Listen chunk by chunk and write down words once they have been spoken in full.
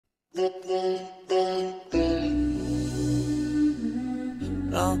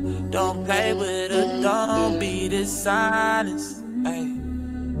Don't play with her, don't be dishonest. Ay.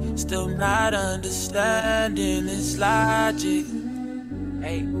 Still not understanding this logic.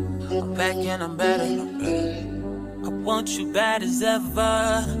 Hey, I'm back and I'm better. I want you bad as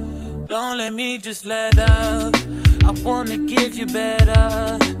ever. Don't let me just let up. I wanna give you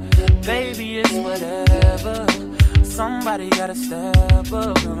better. Baby, it's whatever. Somebody gotta step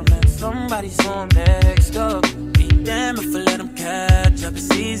up. Gonna let somebody swim next up. Be damn if I let them catch up.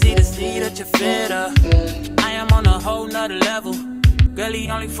 It's easy to see that you're fitter. I am on a whole nother level. Girl, he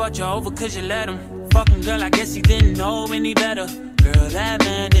only fucked you over cause you let him. Fucking girl, I guess he didn't know any better. Girl, that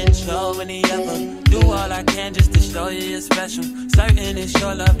man didn't show any ever. Do all I can just to show you you're special. Certain it's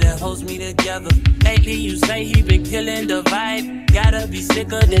your love that holds me together. Lately you say he been killing the vibe. Gotta be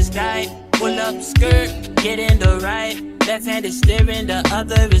sick of this guy. Pull up skirt, get in the right. Left hand is steering, the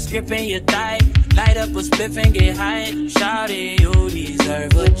other is gripping your thigh. Light up a spliff and get high. Shawty, you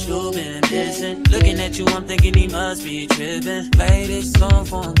deserve what you've been missing. Looking at you, I'm thinking he must be tripping. Play this song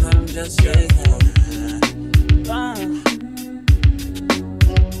for him, but I'm just listening.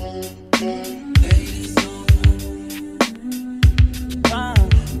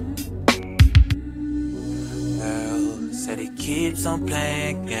 Girl said he keeps on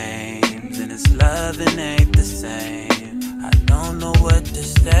playing games and his loving ain't the same. I don't know what to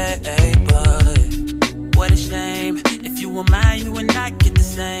say, but what a shame. If you were mine, you would not get the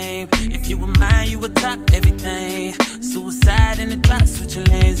same. If you were mine, you would top everything. Suicide in the drop, switching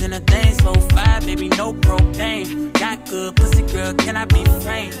lanes in a thing. So fire, baby, no propane. Got good pussy, girl, can I be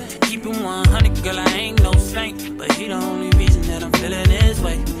frank? Keep it 100, girl, I ain't no saint. But he the only reason that I'm feeling this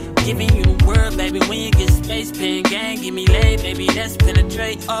way. Giving you the word, baby, when you get space. Pin gang, give me lay, baby, let's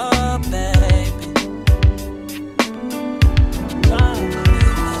penetrate. Oh, baby.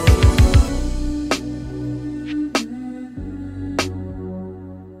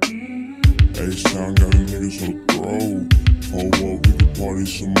 H-Town got a nigga so throw. Hold up, we can party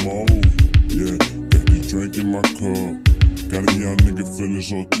some more. Yeah, got this drink in my cup. Got a young nigga feeling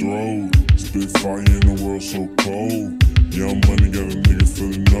so throw. Spit fire in the world so cold. Young money got a nigga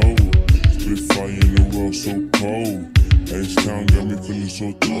feeling no. Spit fire in the world so cold. H-Town got me feeling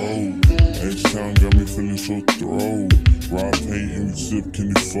so throw. H-Town got me feeling so throw. Rob paint and we sip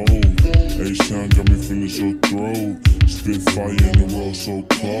candy fold. H-Town got me feeling so throw. Spit fire in the world so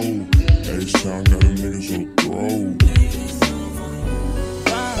cold. H-Town got a nigga so throw.